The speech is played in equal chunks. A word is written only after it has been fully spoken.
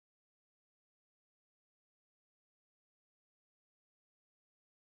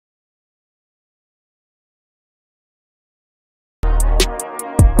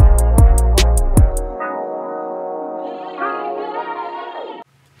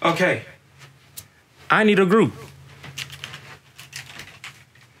Okay. I need a group.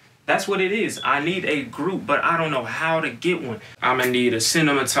 That's what it is. I need a group, but I don't know how to get one. I'm gonna need a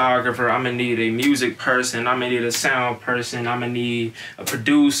cinematographer. I'm gonna need a music person. I'm gonna need a sound person. I'm gonna need a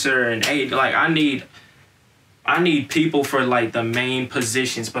producer and I need people for like the main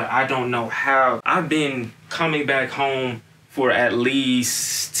positions, but I don't know how. I've been coming back home for at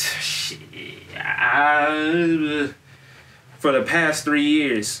least for the past 3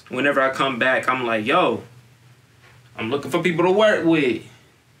 years. Whenever I come back, I'm like, yo, I'm looking for people to work with.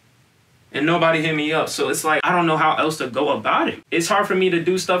 And nobody hit me up. So it's like, I don't know how else to go about it. It's hard for me to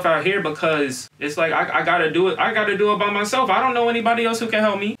do stuff out here because it's like, I gotta do it. I gotta do it by myself. I don't know anybody else who can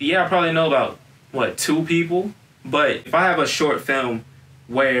help me. Yeah, I probably know about, what, 2 people? But if I have a short film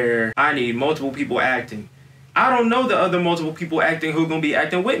where I need multiple people acting, I don't know the other multiple people acting who gonna be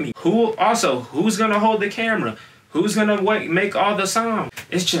acting with me. Who's gonna hold the camera? Who's gonna make all the sound?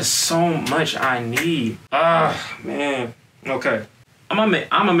 It's just so much I need. Man. Okay. I'm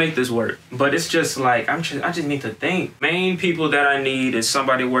gonna make this work, but it's just like I just need to think. Main people that I need is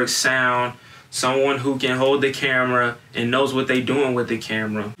somebody who works sound, someone who can hold the camera and knows what they doing with the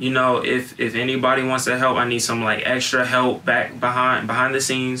camera. You know, if anybody wants to help, I need some like extra help back behind the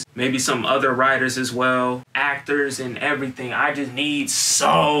scenes. Maybe some other writers as well, actors and everything. I just need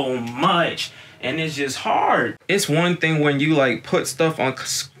so much, and it's just hard. It's one thing when you like put stuff on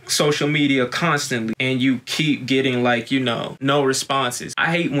social media constantly and you keep getting like, you know, no responses. I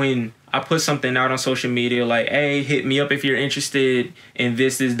hate when I put something out on social media like, hey, hit me up if you're interested in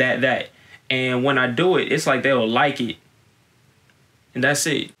this, that. And when I do it, it's like they'll like it. And that's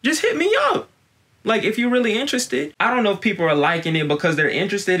it. Just hit me up. Like, if you're really interested. I don't know if people are liking it because they're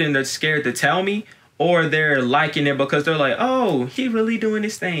interested and they're scared to tell me, or they're liking it because they're like, oh, he really doing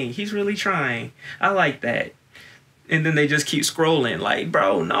his thing. He's really trying. I like that. And then they just keep scrolling. Like,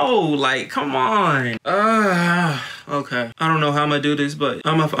 bro, no, like, come on. Okay. I don't know how I'm gonna do this, but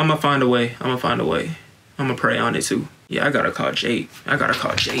I'm gonna find a way. I'm gonna pray on it too. Yeah, I gotta call Jake.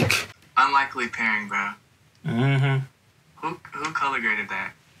 Unlikely pairing, bro. Mm-hmm. Who color graded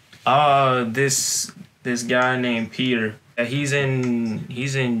that? This guy named Peter. He's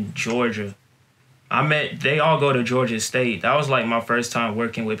in Georgia. They all go to Georgia State. That was like my first time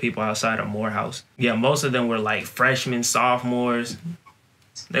working with people outside of Morehouse. Yeah, most of them were like freshmen, sophomores.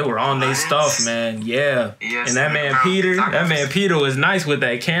 They were on their stuff, man. Yeah. Yes, and that man Peter was nice with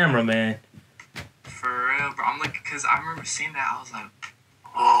that camera, man. For real, bro. I'm like, because I remember seeing that, I was like,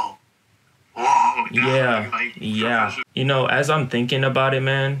 whoa. Yeah. Like, yeah. You know, as I'm thinking about it,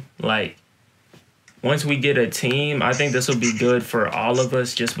 man, like, once we get a team, I think this will be good for all of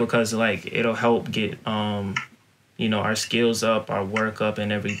us just because, like, it'll help get, you know, our skills up, our work up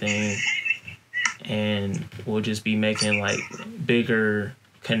and everything. And we'll just be making, like, bigger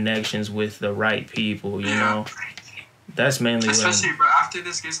connections with the right people, you know? That's mainly especially, bro, after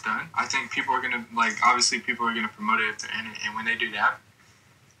this gets done, I think people are going to, like, obviously people are going to promote it if they're in it. And when they do that,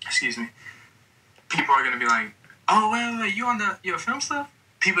 people are going to be like, oh, wait, you on your film stuff?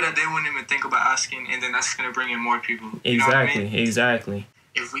 People that they wouldn't even think about asking, and then that's going to bring in more people. You know what I mean? Exactly.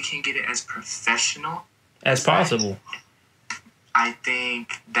 If we can get it as professional as possible, I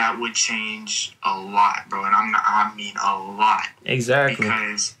think that would change a lot, bro. And I mean a lot. Exactly.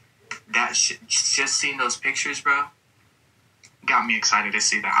 Because just seeing those pictures, bro, got me excited to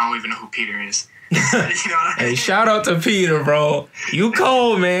see that. I don't even know who Peter is. You know what I mean? Hey, shout out to Peter, bro. You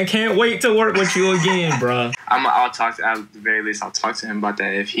cold, man. Can't wait to work with you again, bro. I'll talk to, at the very least, I'll talk to him about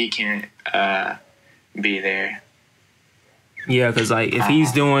that if he can't be there. Yeah, because, like, if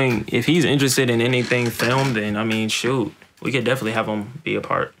he's interested in anything filmed, then, I mean, shoot, we could definitely have him be a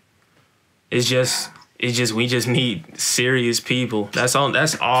part. We just need serious people. That's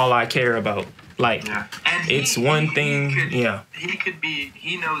all I care about. Like, yeah. It's one thing,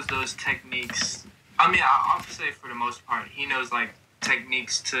 He knows those techniques. I mean, I'll say for the most part, he knows, like,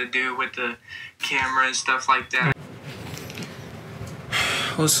 techniques to do with the camera and stuff like that.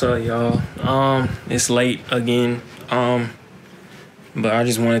 What's up, y'all? It's late again. But I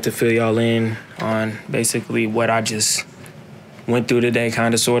just wanted to fill y'all in on basically what I just went through today,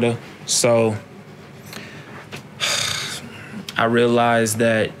 kind of, sort of. So, I realized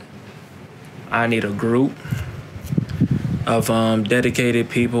that I need a group of dedicated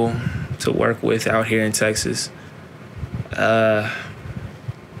people to work with out here in Texas.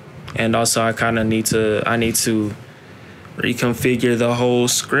 And also I need to reconfigure the whole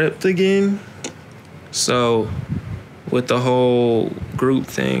script again. So with the whole group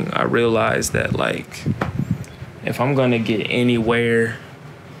thing, I realized that, like, if I'm gonna get anywhere,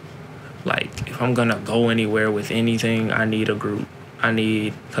 like if I'm gonna go anywhere with anything, I need a group.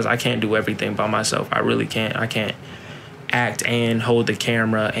 because I can't do everything by myself. I really can't. I can't act and hold the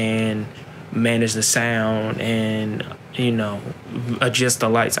camera and manage the sound and, you know, adjust the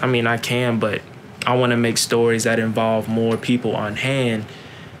lights. I mean, I can, but I want to make stories that involve more people on hand,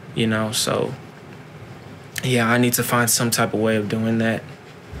 you know. So yeah, I need to find some type of way of doing that.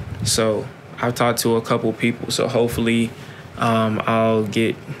 So I've talked to a couple people, so hopefully I'll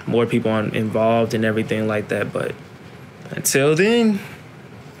get more people involved and everything like that. But until then,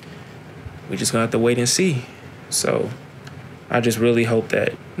 we're just gonna have to wait and see. So I just really hope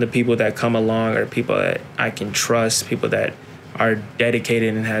that the people that come along are people that I can trust, people that are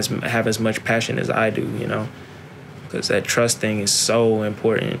dedicated and have as much passion as I do, you know, because that trust thing is so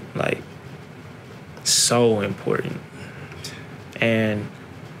important, like so important. And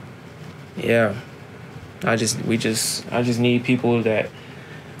yeah, I just need people that,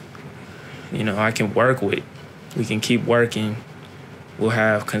 you know, I can work with. We can keep working. We'll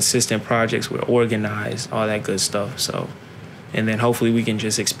have consistent projects. We're organized, all that good stuff. So, and then hopefully we can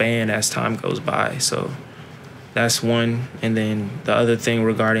just expand as time goes by. So that's one. And then the other thing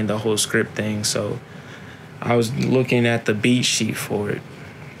regarding the whole script thing. So I was looking at the beat sheet for it.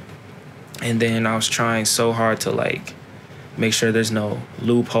 And then I was trying so hard to like make sure there's no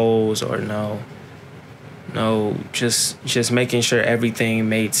loopholes or just making sure everything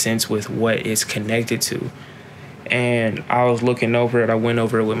made sense with what it's connected to. And I was looking over it. I went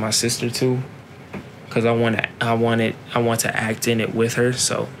over it with my sister too, because I want to act in it with her.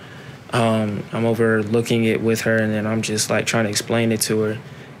 So I'm over looking it with her, and then I'm just like trying to explain it to her.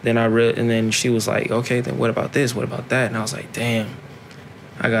 Then and then she was like, okay, then what about this? What about that? And I was like, damn,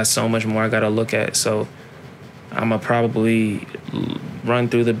 I got so much more I got to look at. So I'm going to probably run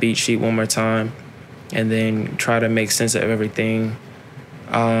through the beat sheet one more time and then try to make sense of everything.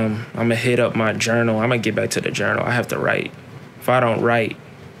 I'm going to hit up my journal. I'm going to get back to the journal. I have to write. If I don't write,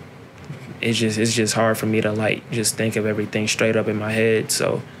 it's just hard for me to like just think of everything straight up in my head.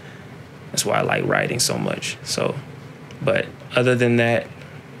 So that's why I like writing so much. So, but other than that,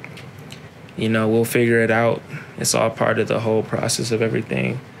 you know, we'll figure it out. It's all part of the whole process of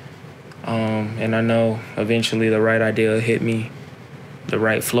everything. And I know eventually the right idea will hit me. The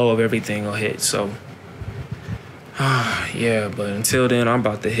right flow of everything will hit. So, yeah, but until then, I'm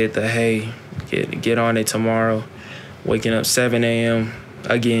about to hit the hay, get on it tomorrow. Waking up 7 a.m.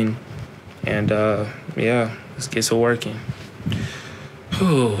 again. And, yeah, let's get to working.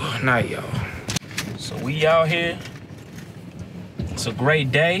 Whew, night, y'all. So we out here. It's a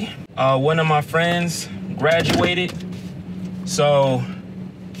great day. One of my friends graduated. So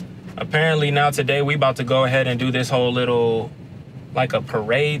apparently now today we about to go ahead and do this whole little, like a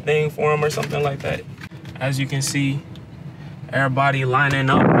parade thing for him or something like that. As you can see, everybody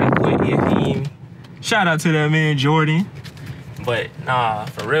lining up right quick. Shout out to that man, Jordan. But nah,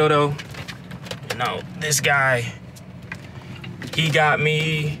 for real though, no, this guy, he's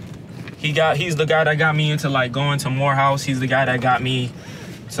the guy that got me into like going to Morehouse. He's the guy that got me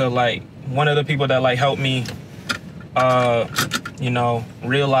to like, one of the people that like helped me, you know,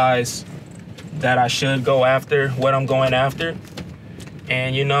 realize that I should go after what I'm going after.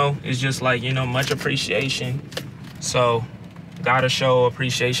 And, you know, it's just like, you know, much appreciation. So gotta show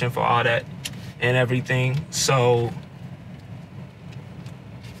appreciation for all that and everything. So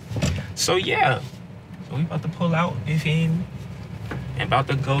yeah. So we about to pull out, if in, and about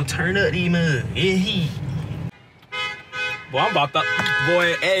to go turn up the mud. Boy, I'm about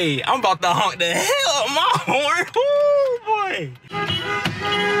to honk the hell out my horn. Woo, boy.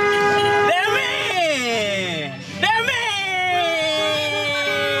 That man.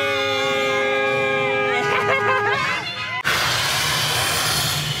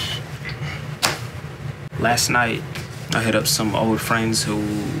 Last night, I hit up some old friends who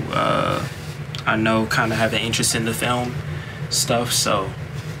I know kind of have an interest in the film stuff. So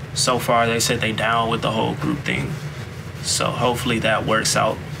far they said they down with the whole group thing. So hopefully that works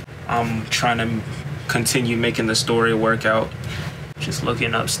out. I'm trying to continue making the story work out. Just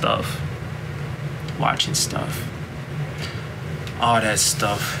looking up stuff, watching stuff, all that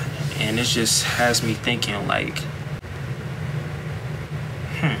stuff. And it just has me thinking like,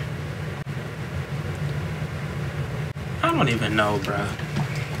 I don't even know, bro.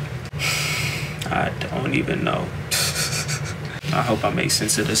 I don't even know. I hope I make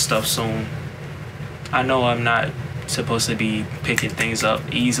sense of this stuff soon. I know I'm not supposed to be picking things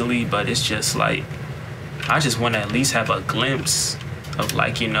up easily, but it's just like, I just want to at least have a glimpse of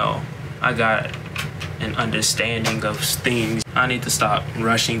like, you know, I got an understanding of things. I need to stop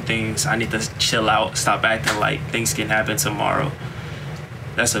rushing things. I need to chill out, stop acting like things can happen tomorrow.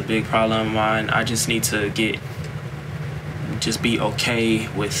 That's a big problem of mine. I just need to get just be okay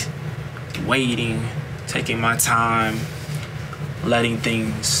with waiting, taking my time, letting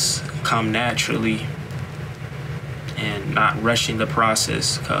things come naturally, and not rushing the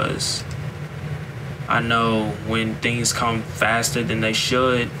process, because I know when things come faster than they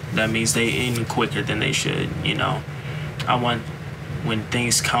should, that means they end quicker than they should, you know. When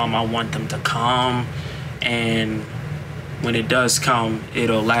things come, I want them to come, and when it does come,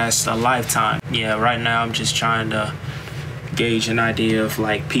 it'll last a lifetime. Yeah, right now I'm just trying to gauge an idea of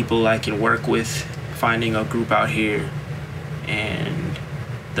like people I can work with, finding a group out here, and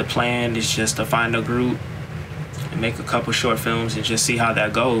the plan is just to find a group and make a couple short films and just see how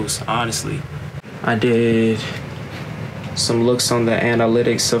that goes, honestly. I did some looks on the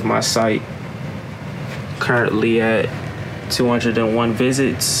analytics of my site. Currently at 201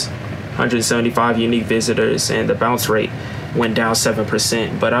 visits, 175 unique visitors, and the bounce rate went down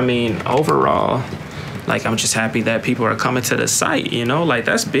 7%. But I mean, overall, like, I'm just happy that people are coming to the site, you know, like,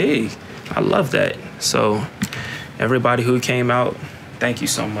 that's big. I love that. So everybody who came out, thank you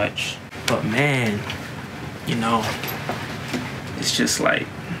so much. But man, you know, it's just like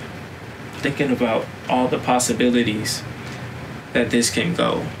thinking about all the possibilities that this can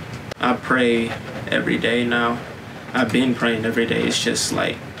go. I pray every day now. I've been praying every day. It's just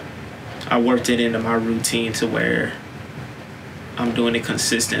like I worked it into my routine to where I'm doing it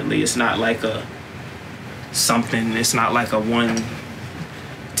consistently. It's not like it's not like a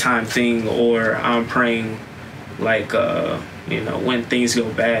one-time thing, or I'm praying like you know, when things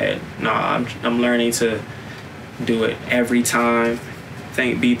go bad. No, I'm learning to do it every time.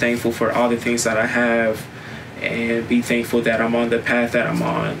 Be thankful for all the things that I have, and be thankful that I'm on the path that I'm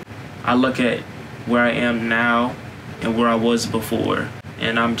on. I look at where I am now and where I was before,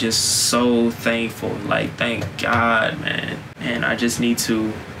 and I'm just so thankful. Like, thank God, man. And I just need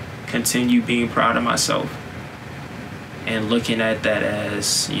to continue being proud of myself and looking at that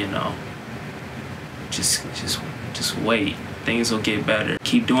as, you know, just wait. Things will get better.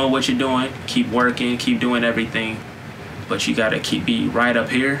 Keep doing what you're doing. Keep working. Keep doing everything. But you gotta be right up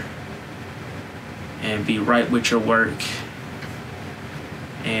here and be right with your work,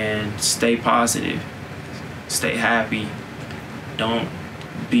 and stay positive, stay happy. Don't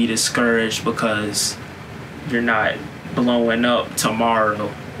be discouraged because you're not blowing up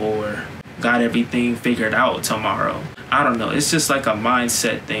tomorrow or got everything figured out tomorrow. I don't know. It's just like a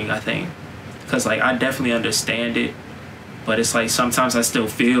mindset thing, I think. Because like, I definitely understand it, but it's like sometimes I still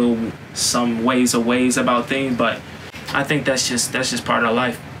feel some ways about things, but I think that's just part of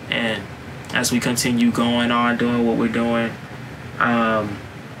life. And as we continue going on doing what we're doing,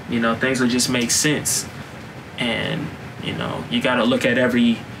 you know, things will just make sense. And you know, you got to look at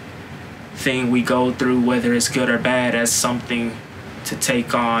everything we go through, whether it's good or bad, as something to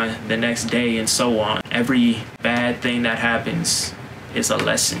take on the next day, and so on. Every bad thing that happens is a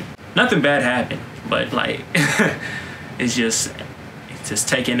lesson. Nothing bad happened, but like it's just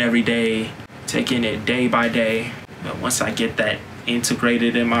taking every day, taking it day by day. But once I get that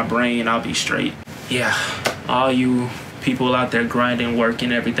integrated in my brain, I'll be straight. Yeah, all you people out there grinding,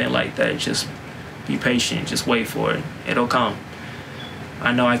 working, everything like that, just be patient. Just wait for it. It'll come.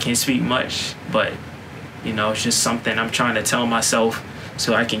 I know I can't speak much, but you know, it's just something I'm trying to tell myself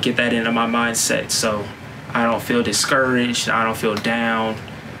so I can get that into my mindset, so I don't feel discouraged. I don't feel down.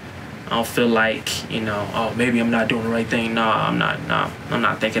 I don't feel like, you know, oh, maybe I'm not doing the right thing. No, I'm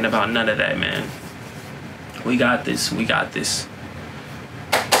not thinking about none of that, man. We got this. We got this.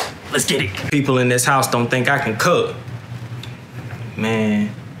 Let's get it. People in this house don't think I can cook.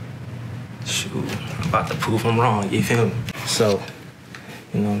 Man, shoot, I'm about to prove them wrong, you feel me? So,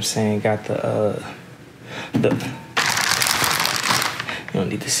 you know what I'm saying, got the you don't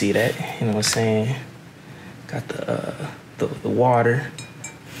need to see that, you know what I'm saying? Got the water.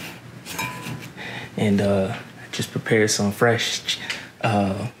 And just prepared some fresh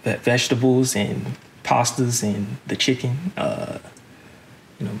vegetables and pastas and the chicken.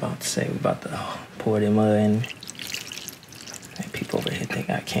 You know, about to say we're about to pour them in. And people over here think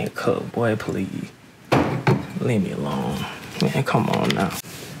I can't cook. Boy, please. Leave me alone. Man, come on now.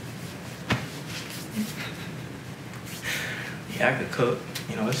 Yeah, I could cook.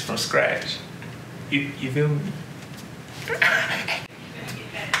 You know, it's from scratch. You feel me?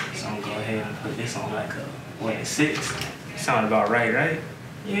 So I'm gonna go ahead and put this on like a 6. Sound about right?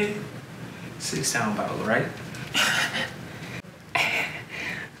 Yeah. 6 sound about right.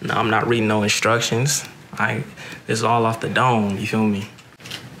 No, I'm not reading no instructions. This is all off the dome, you feel me?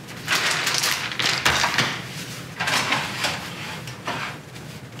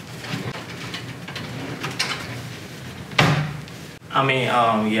 I mean,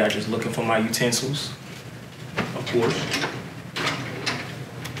 yeah, just looking for my utensils, of course.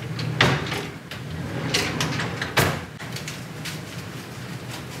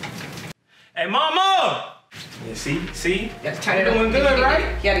 Mama! Yeah, see? You gotta turn it up. Doing good,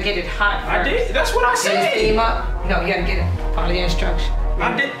 right? You gotta get it hot. I did. That's what I Get the said. steam up. No, you gotta get it. Follow the instructions.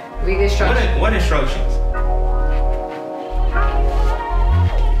 I did. Read the instructions. What instructions?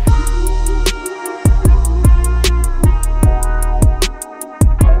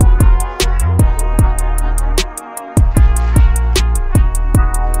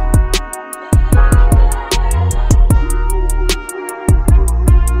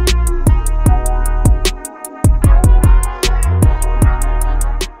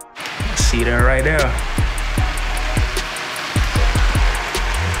 See that right there?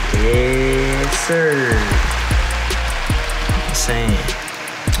 Yes, sir. I'm saying,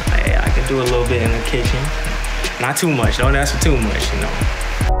 hey, I can do a little bit in the kitchen. Not too much, don't ask for too much, you know.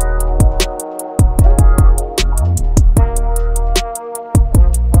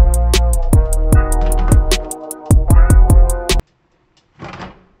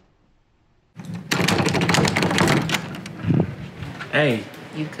 Hey,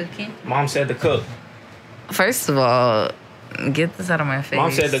 You cooking? Mom said to cook. First of all, get this out of my face.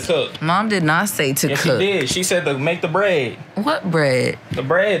 Mom said to cook. Mom did not say to Yes, cook. she did. She said to make the bread. What bread? The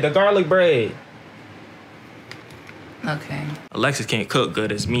bread, the garlic bread. Okay. Alexis can't cook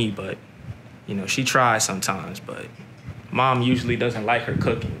good as me, but, you know, she tries sometimes, but Mom usually doesn't like her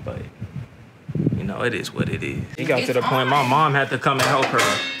cooking, but, you know, it is what it is. It got to the point my mom had to come and help her.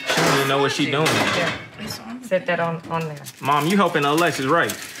 She don't even know what she's doing. Set that on there. Mom, you helping Alexis,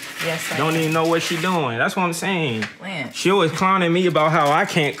 right? Yes, I Don't am. even know what she's doing. That's what I'm saying. When? She always clowning me about how I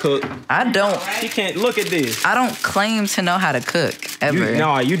can't cook. I don't She can't look at this. claim to know how to cook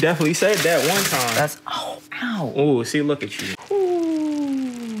ever. You definitely said that one time. That's ow. Oh, see, look at you.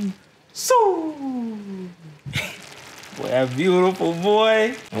 Ooh, so. Boy, that beautiful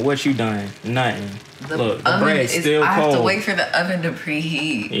boy. And what you done? Nothing. Look, the bread's still I cold. have to wait for the oven to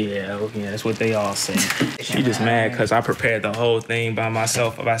preheat. Yeah, that's what they all say. She just mad because I prepared the whole thing by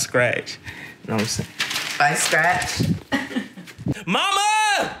myself by scratch. You know what I'm saying? By scratch.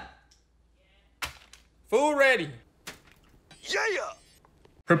 Mama! Food ready. Yeah.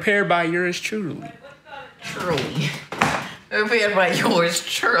 Prepared by yours truly. Truly. Prepared by yours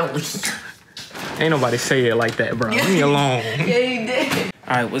truly. Ain't nobody say it like that, bro. Leave me alone. Yeah, you did.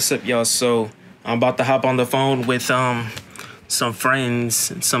 All right, what's up, y'all? So I'm about to hop on the phone with some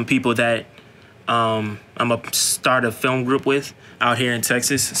friends, some people that I'm gonna start a film group with out here in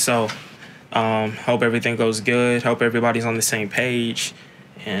Texas. So hope everything goes good. Hope everybody's on the same page.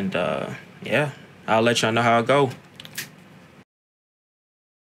 And yeah, I'll let y'all know how it go.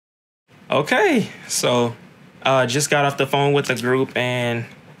 Okay, so just got off the phone with the group, and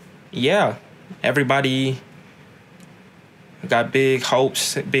yeah, everybody got big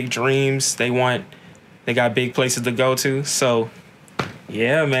hopes, big dreams. They got big places to go to. So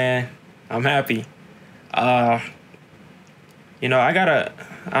yeah, man, I'm happy. You know, I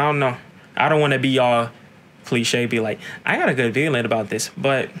don't know. I don't want to be all cliche, be like, I got a good feeling about this,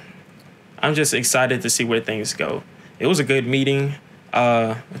 but I'm just excited to see where things go. It was a good meeting.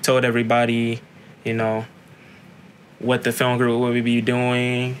 I told everybody, you know, what the film group will be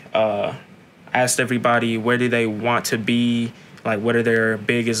doing. Asked everybody where do they want to be, like what are their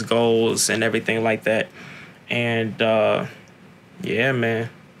biggest goals and everything like that. And yeah, man,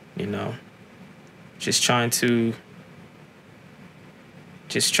 you know, just trying to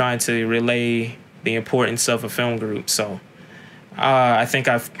relay the importance of a film group. So I think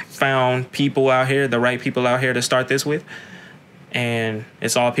I've found people out here, the right people out here to start this with. And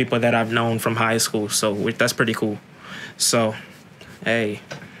it's all people that I've known from high school. So that's pretty cool. So, hey,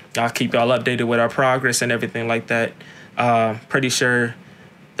 I'll keep y'all updated with our progress and everything like that. Pretty sure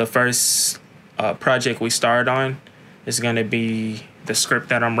the first project we start on is going to be the script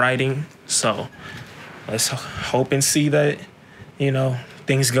that I'm writing. So let's hope and see that, you know,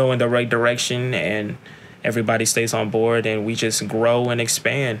 things go in the right direction and everybody stays on board and we just grow and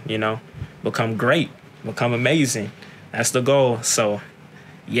expand, you know, become great, become amazing. That's the goal. So,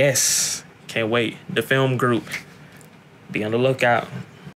 yes, can't wait. The film group, be on the lookout.